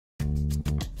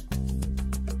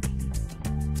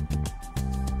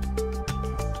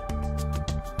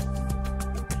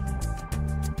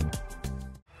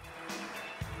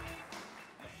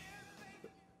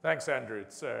Thanks, Andrew.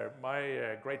 It's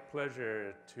my great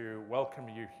pleasure to welcome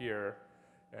you here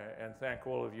and thank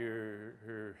all of you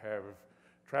who have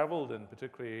traveled and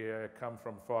particularly come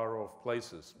from far-off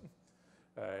places.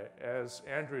 As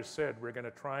Andrew said, we're going to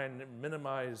try and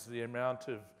minimize the amount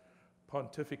of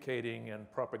pontificating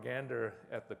and propaganda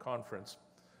at the conference.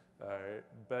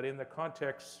 But in the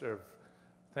context of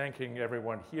thanking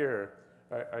everyone here,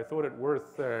 I thought it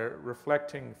worth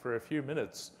reflecting for a few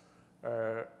minutes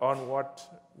on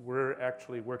what we're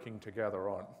actually working together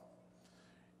on.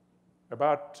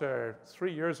 About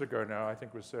 3 years ago now, I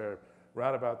think it was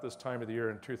around about this time of the year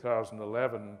in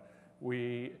 2011,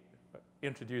 we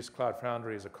introduced Cloud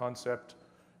Foundry as a concept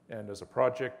and as a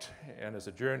project and as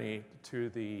a journey to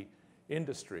the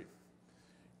industry.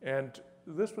 And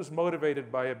this was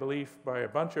motivated by a belief by a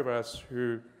bunch of us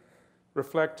who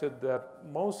reflected that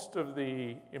most of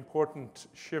the important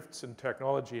shifts in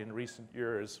technology in recent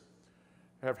years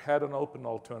have had an open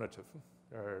alternative.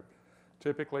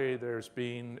 Typically, there's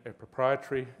been a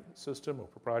proprietary system, or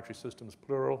proprietary systems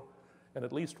plural, and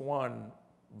at least one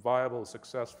viable,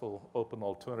 successful open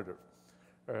alternative.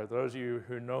 Those of you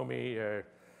who know me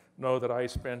know that I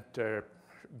spent a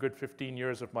good 15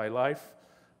 years of my life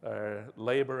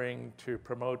laboring to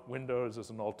promote Windows as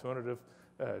an alternative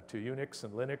to Unix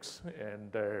and Linux.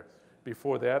 And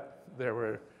before that, there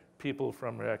were people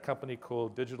from a company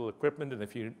called Digital Equipment, and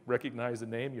if you recognize the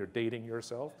name, you're dating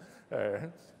yourself.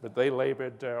 But they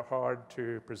labored hard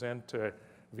to present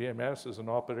VMS as an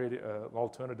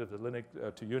alternative to Linux,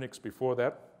 to Unix before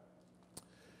that.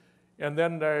 And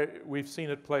then we've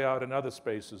seen it play out in other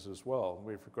spaces as well.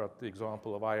 We've got the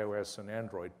example of iOS and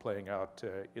Android playing out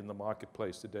in the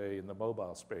marketplace today in the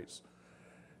mobile space.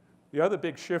 The other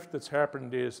big shift that's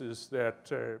happened is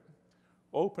that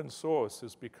open source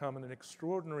has become an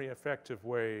extraordinarily effective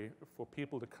way for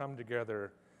people to come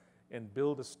together and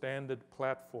build a standard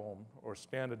platform or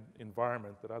standard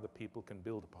environment that other people can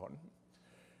build upon.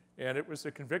 And it was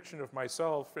a conviction of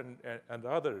myself and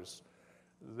others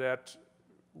that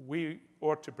we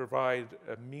ought to provide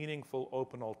a meaningful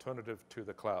open alternative to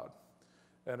the cloud.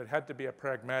 And it had to be a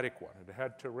pragmatic one. It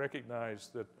had to recognize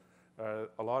that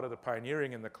a lot of the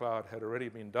pioneering in the cloud had already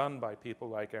been done by people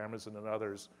like Amazon and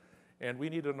others, and we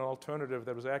needed an alternative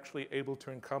that was actually able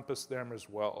to encompass them as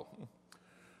well.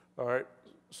 All right.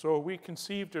 So we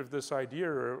conceived of this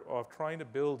idea of trying to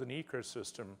build an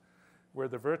ecosystem where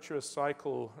the virtuous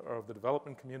cycle of the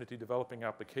development community developing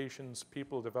applications,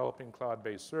 people developing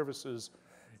cloud-based services,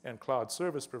 and cloud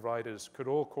service providers could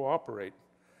all cooperate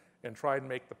and try and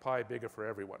make the pie bigger for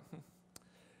everyone.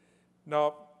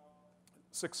 Now,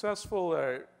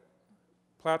 successful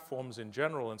platforms in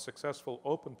general and successful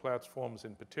open platforms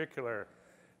in particular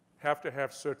have to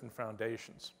have certain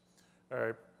foundations.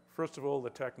 First of all,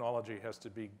 the technology has to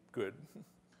be good.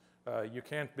 You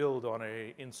can't build on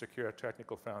an insecure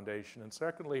technical foundation. And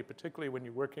secondly, particularly when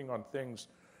you're working on things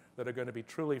that are going to be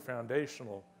truly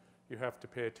foundational, you have to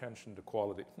pay attention to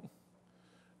quality.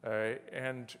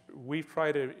 And we've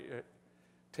tried to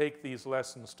take these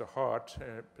lessons to heart,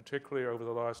 particularly over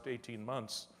the last 18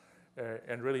 months,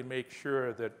 and really make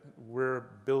sure that we're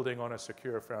building on a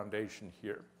secure foundation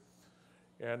here.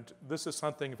 And this is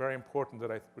something very important that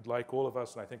I would like all of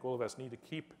us, and I think all of us need to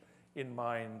keep in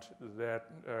mind, that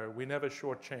we never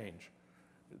shortchange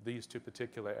these two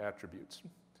particular attributes.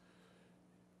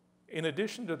 In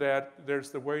addition to that,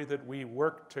 there's the way that we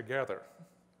work together.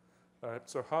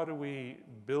 So how do we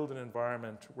build an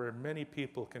environment where many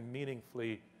people can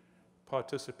meaningfully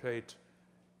participate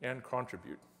and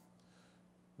contribute?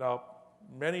 Now,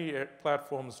 many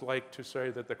platforms like to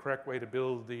say that the correct way to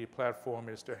build the platform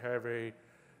is to have a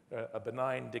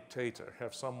benign dictator,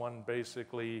 have someone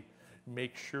basically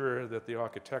make sure that the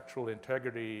architectural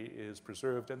integrity is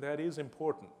preserved, and that is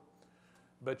important.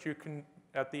 But you can,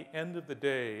 at the end of the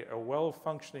day, a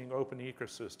well-functioning open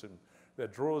ecosystem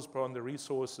that draws upon the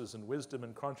resources and wisdom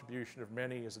and contribution of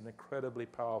many is an incredibly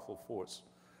powerful force.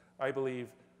 I believe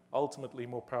ultimately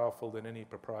more powerful than any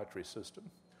proprietary system.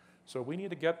 So we need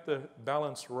to get the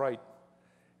balance right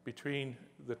between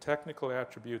the technical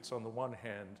attributes on the one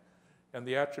hand and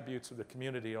the attributes of the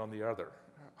community on the other.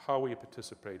 How we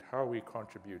participate, how we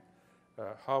contribute,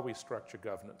 how we structure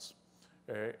governance.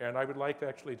 And I would like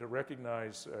actually to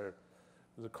recognize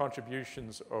the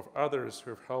contributions of others who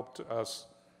have helped us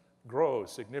grow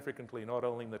significantly, not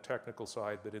only in the technical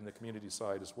side, but in the community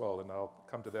side as well. And I'll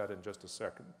come to that in just a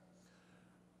second.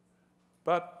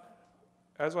 But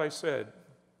as I said,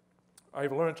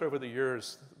 I've learned over the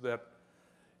years that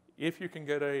if you can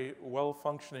get a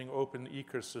well-functioning open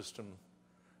ecosystem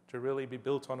to really be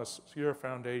built on a secure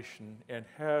foundation and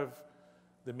have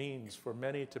the means for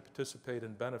many to participate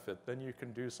and benefit, then you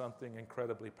can do something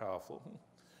incredibly powerful.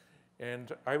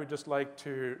 And I would just like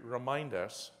to remind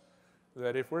us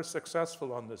that if we're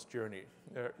successful on this journey,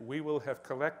 we will have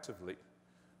collectively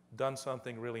done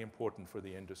something really important for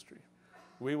the industry.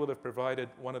 We will have provided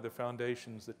one of the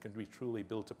foundations that can be truly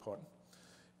built upon.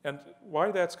 And why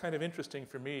that's kind of interesting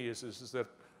for me is that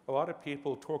a lot of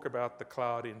people talk about the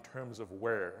cloud in terms of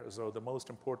where, as though the most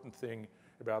important thing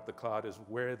about the cloud is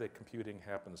where the computing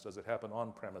happens. Does it happen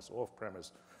on-premise,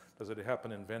 off-premise? Does it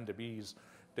happen in vendor B's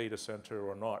data center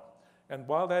or not? And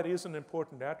while that is an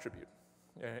important attribute,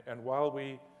 and while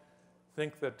we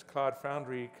think that Cloud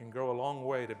Foundry can go a long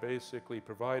way to basically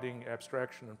providing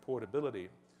abstraction and portability,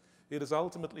 it is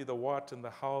ultimately the what and the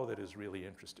how that is really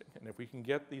interesting. And if we can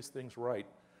get these things right,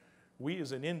 we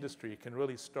as an industry can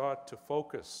really start to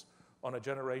focus on a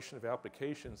generation of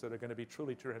applications that are going to be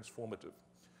truly transformative.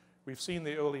 We've seen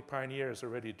the early pioneers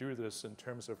already do this in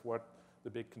terms of what the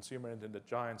big consumer internet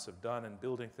giants have done in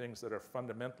building things that are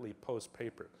fundamentally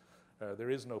post-paper.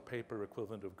 There is no paper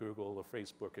equivalent of Google or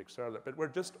Facebook, et cetera, but we're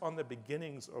just on the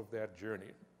beginnings of that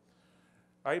journey.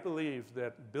 I believe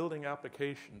that building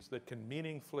applications that can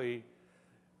meaningfully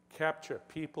capture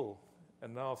people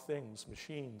and now things,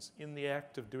 machines, in the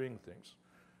act of doing things,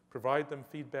 provide them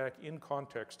feedback in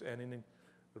context and in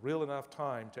real enough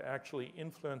time to actually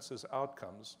influence its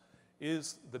outcomes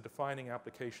is the defining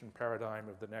application paradigm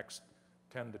of the next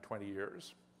 10 to 20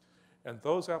 years. And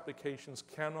those applications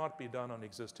cannot be done on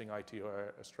existing IT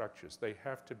structures. They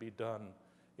have to be done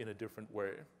in a different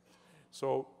way.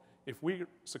 So if we're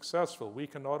successful, we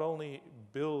can not only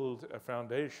build a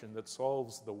foundation that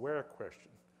solves the where question,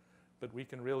 but we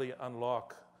can really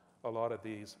unlock a lot of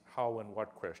these how and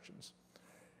what questions.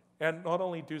 And not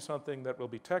only do something that we'll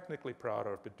be technically proud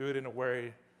of, but do it in a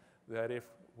way that if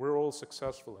we're all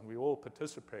successful and we all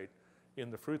participate in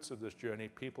the fruits of this journey,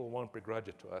 people won't begrudge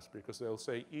it to us because they'll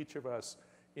say each of us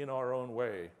in our own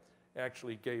way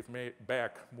actually gave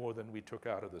back more than we took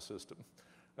out of the system.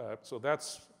 So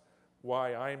that's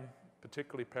why I'm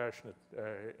particularly passionate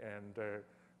and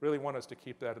really want us to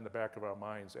keep that in the back of our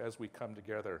minds as we come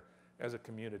together as a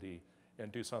community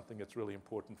and do something that's really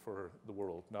important for the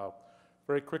world. Now,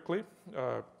 very quickly,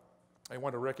 I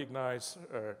want to recognize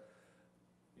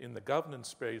in the governance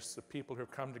space the people who have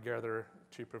come together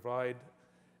to provide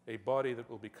a body that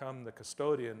will become the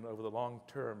custodian over the long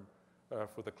term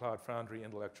for the Cloud Foundry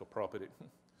intellectual property.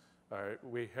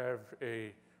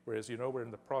 Whereas you know, we're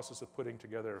in the process of putting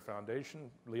together a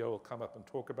foundation. Leo will come up and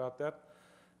talk about that.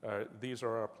 These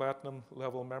are our platinum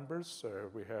level members.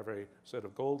 We have a set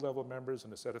of gold level members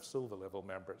and a set of silver level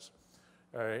members.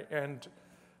 And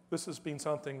this has been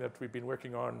something that we've been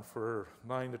working on for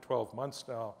 9 to 12 months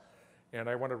now. And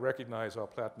I want to recognize our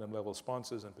platinum level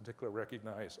sponsors, in particular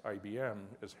recognize IBM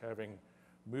as having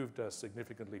moved us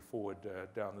significantly forward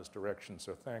down this direction.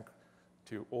 So thank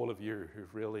to all of you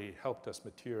who've really helped us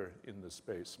mature in this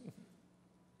space.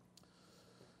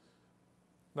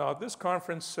 Now, at this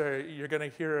conference, you're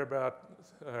going to hear about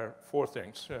 4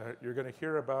 things. You're going to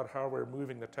hear about how we're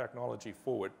moving the technology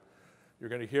forward. You're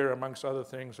going to hear, amongst other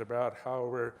things, about how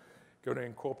we're going to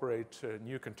incorporate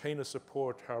new container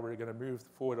support, how we're going to move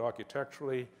forward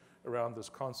architecturally around this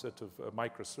concept of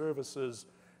microservices.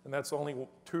 And that's only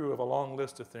 2 of a long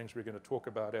list of things we're going to talk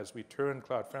about as we turn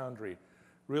Cloud Foundry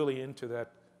really into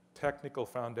that technical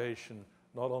foundation,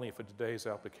 not only for today's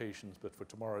applications, but for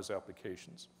tomorrow's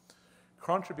applications.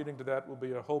 Contributing to that will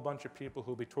be a whole bunch of people who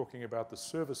will be talking about the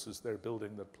services they're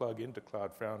building that plug into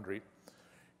Cloud Foundry.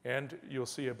 And you'll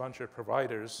see a bunch of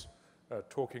providers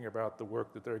talking about the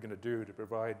work that they're going to do to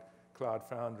provide Cloud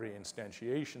Foundry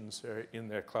instantiations in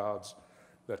their clouds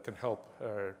that can help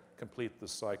complete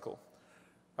this cycle.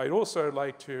 I'd also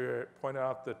like to point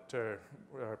out that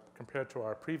compared to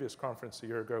our previous conference a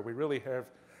year ago, we really have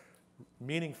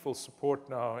meaningful support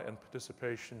now and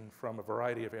participation from a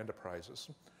variety of enterprises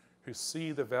who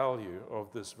see the value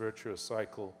of this virtuous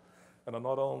cycle and are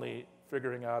not only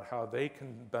figuring out how they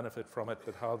can benefit from it,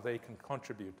 but how they can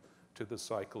contribute to this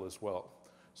cycle as well.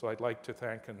 So I'd like to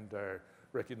thank and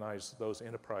recognize those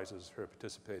enterprises who are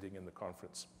participating in the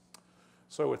conference.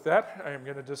 So with that, I'm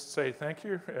going to just say thank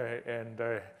you and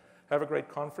have a great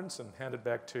conference and hand it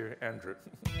back to Andrew.